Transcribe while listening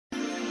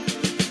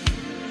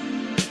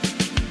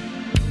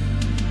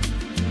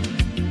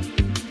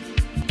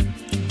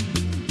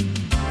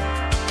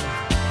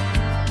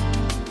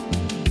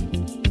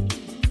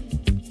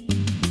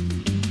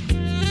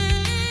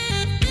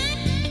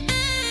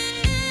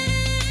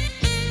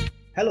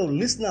Hello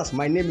listeners,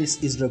 my name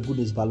is Israel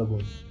Goodness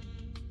Balogun.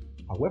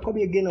 I welcome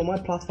you again on my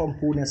platform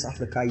Wholeness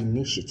Africa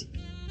Initiative.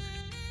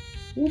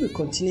 We'll be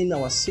continuing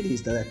our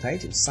series that are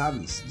titled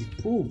Service, the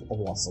Proof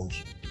of Our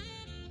Sonship.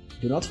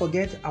 Do not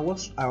forget I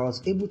was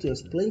able to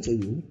explain to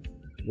you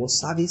what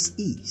service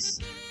is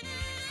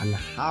and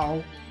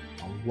how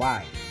and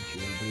why you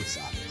should embrace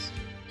service.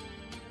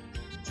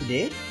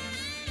 Today,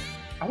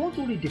 I want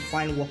to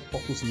redefine what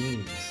purpose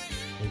means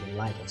in the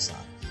light of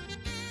service.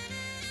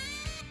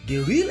 The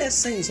real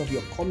essence of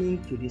your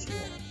coming to this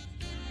world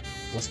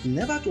was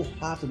never to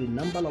add to the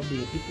number of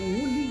the people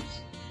who live.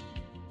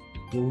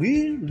 The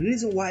real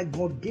reason why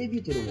God gave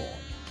you to the world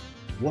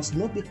was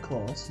not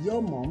because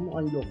your mom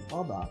and your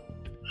father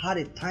had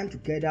a time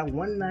together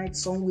one night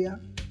somewhere.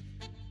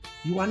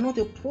 You are not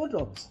a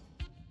product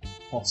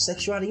of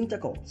sexual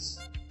intercourse.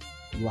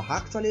 You are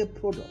actually a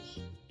product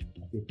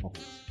of a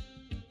purpose.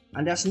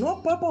 And there's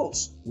no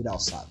purpose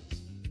without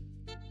service.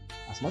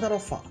 As a matter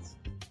of fact,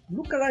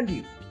 look around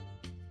you.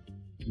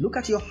 Look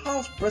at your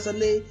house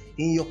presently,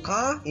 in your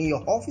car, in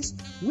your office.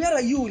 Where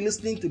are you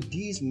listening to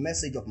this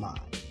message of mine?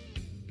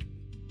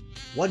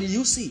 What do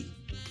you see?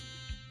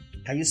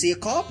 Can you see a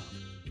cup?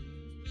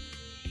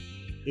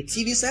 A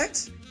TV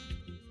set?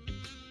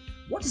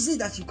 What is it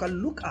that you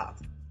can look at?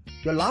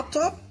 Your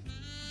laptop?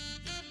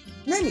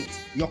 Name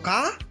it. Your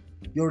car?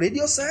 Your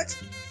radio set?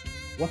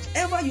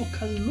 Whatever you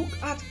can look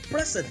at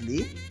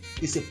presently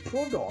is a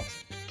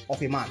product of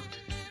a man.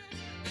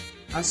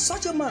 And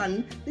such a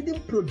man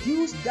didn't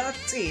produce that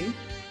thing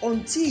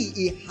until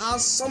he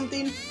has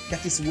something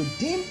that is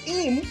within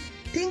him,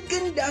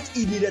 thinking that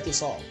he needed to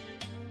solve.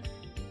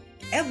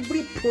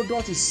 Every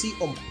product you see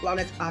on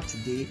planet Earth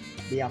today,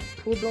 they are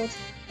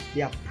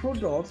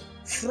products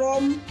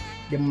from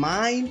the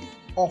mind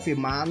of a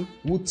man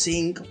who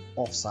think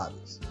of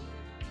service.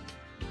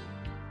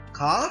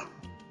 Car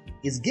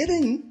is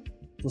given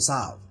to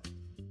serve.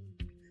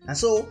 And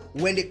so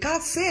when the car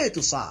fails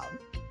to serve,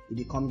 it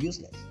becomes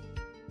useless.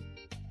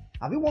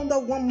 Have you wondered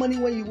one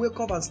morning when you wake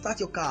up and start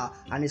your car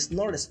and it's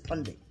not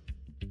responding?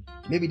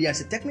 Maybe there's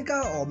a technical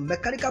or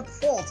mechanical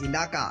fault in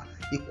that car.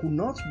 It could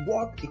not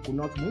work, it could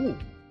not move.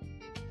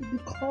 It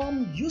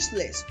becomes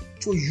useless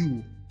to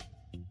you.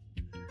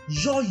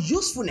 Your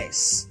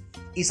usefulness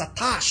is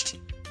attached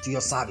to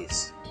your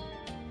service.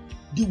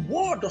 The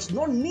world does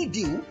not need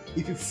you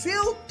if you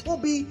fail to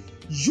be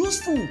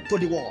useful to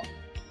the world.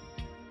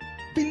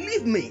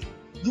 Believe me,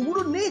 you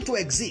wouldn't need to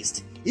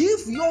exist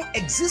if your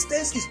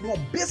existence is not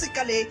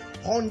basically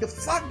on the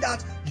fact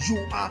that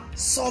you are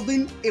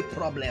solving a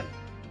problem.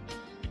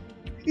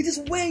 It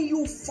is when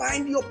you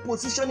find your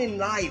position in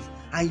life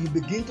and you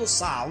begin to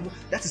serve,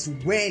 that is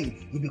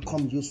when you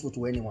become useful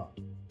to anyone.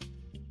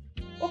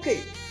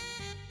 Okay,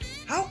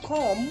 how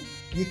come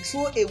you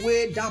throw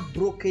away that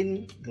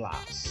broken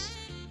glass?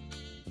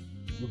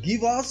 You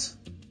give us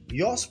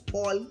your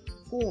spoiled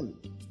phone.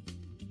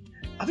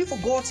 Have you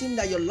forgotten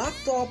that your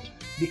laptop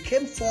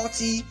became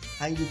faulty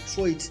and you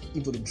throw it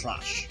into the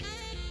trash?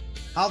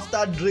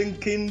 After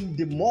drinking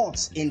the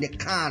malt in the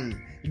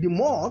can, you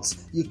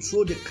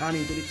throw the can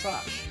into the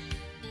trash.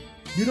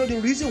 You know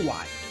the reason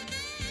why?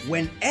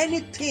 When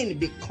anything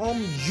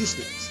becomes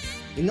useless,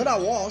 in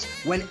other words,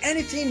 when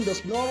anything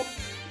does not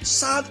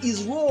serve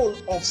its role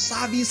of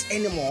service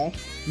anymore,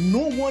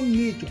 no one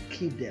needs to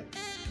keep them.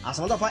 As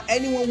a matter of fact,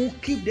 anyone who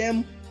keep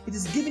them, it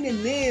is given a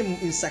name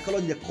in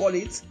psychology. They call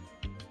it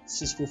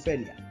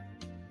schizophrenia.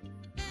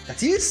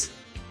 That is,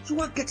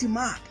 you are getting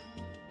mad.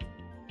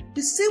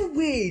 The same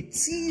way it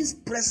is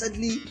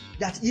presently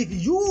that if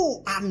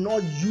you are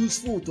not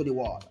useful to the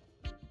world,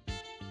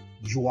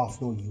 you have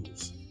no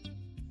use.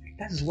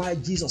 That is why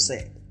Jesus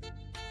said,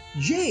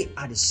 "Ye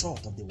are the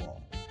salt of the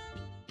world."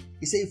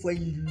 He said, if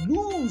when you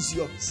lose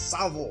your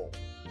savor,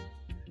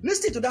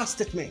 listen to that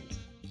statement.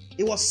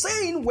 It was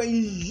saying when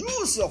you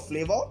use your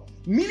flavor,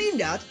 meaning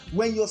that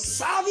when your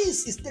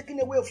service is taken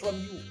away from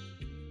you,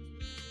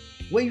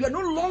 when you are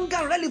no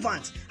longer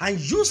relevant and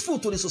useful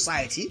to the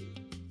society,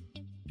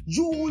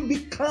 you will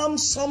become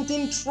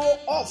something thrown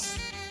off.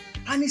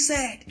 And he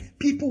said,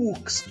 people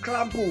will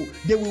scramble,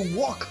 they will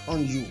walk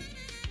on you.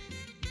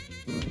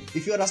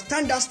 If you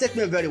understand that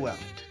statement very well,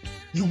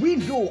 you will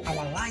know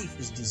our life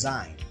is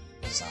designed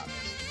for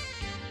service.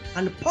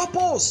 And the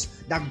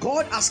purpose that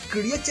God has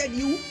created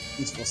you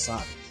is for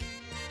service.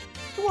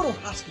 You want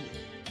to ask me,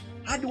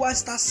 how do I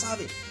start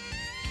serving?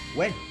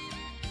 When?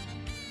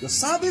 Your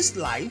service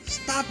life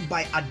starts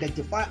by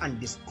identifying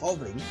and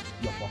discovering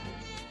your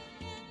purpose.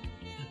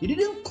 You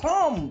didn't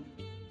come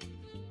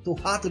to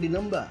add to the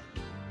number.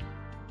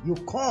 You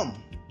come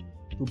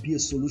to be a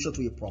solution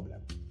to a problem.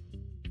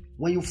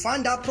 When you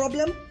find that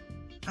problem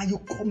and you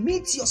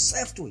commit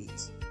yourself to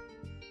it,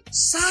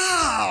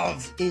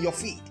 serve in your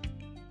field.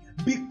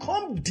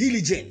 Become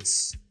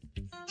diligent.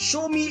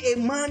 Show me a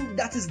man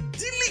that is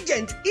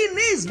diligent in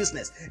his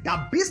business.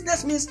 That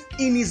business means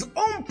in his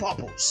own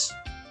purpose.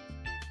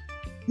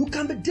 You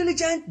can be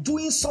diligent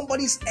doing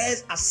somebody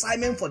else's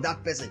assignment for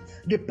that person.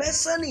 The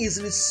person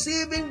is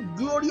receiving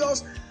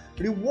glorious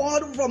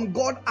reward from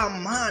God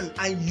and man,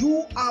 and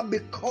you are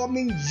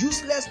becoming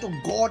useless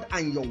to God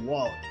and your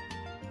world.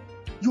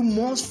 You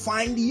must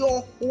find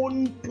your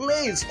own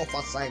place of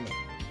assignment.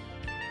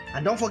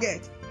 And don't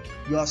forget,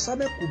 your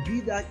assignment could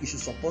be that you should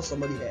support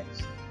somebody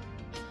else.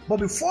 But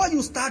before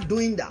you start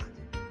doing that,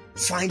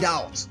 find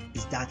out,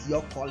 is that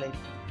your calling?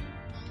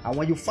 And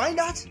when you find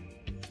out,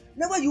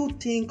 never you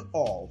think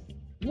of,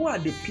 who are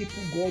the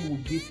people God will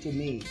give to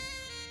me?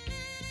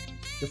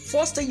 The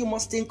first thing you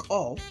must think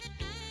of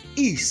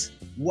is,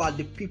 who are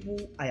the people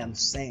I am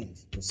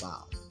sent to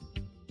serve?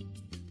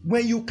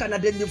 When you can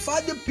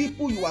identify the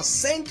people you are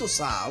sent to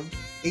serve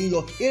in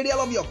your area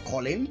of your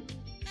calling,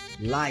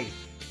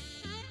 life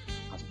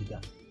has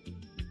begun.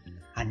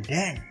 And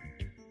then,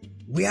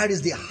 where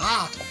is the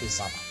heart of a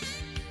servant?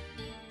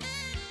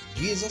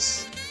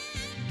 Jesus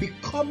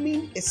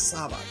becoming a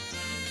servant,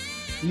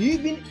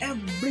 leaving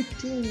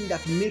everything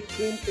that made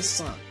him a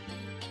son,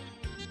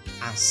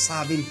 and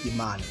serving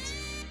humanity.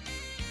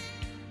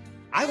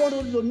 I want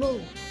you to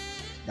know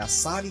that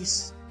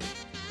service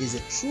is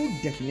a true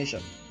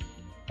definition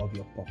of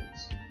your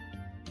purpose.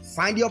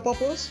 Find your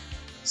purpose,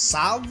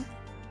 serve,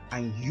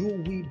 and you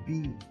will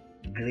be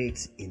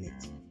great in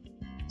it.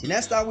 Till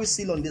next time we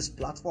see you on this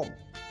platform,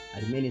 I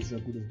remain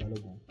Israel Good as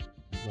Balogun.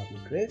 God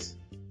be grace,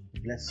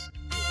 bless.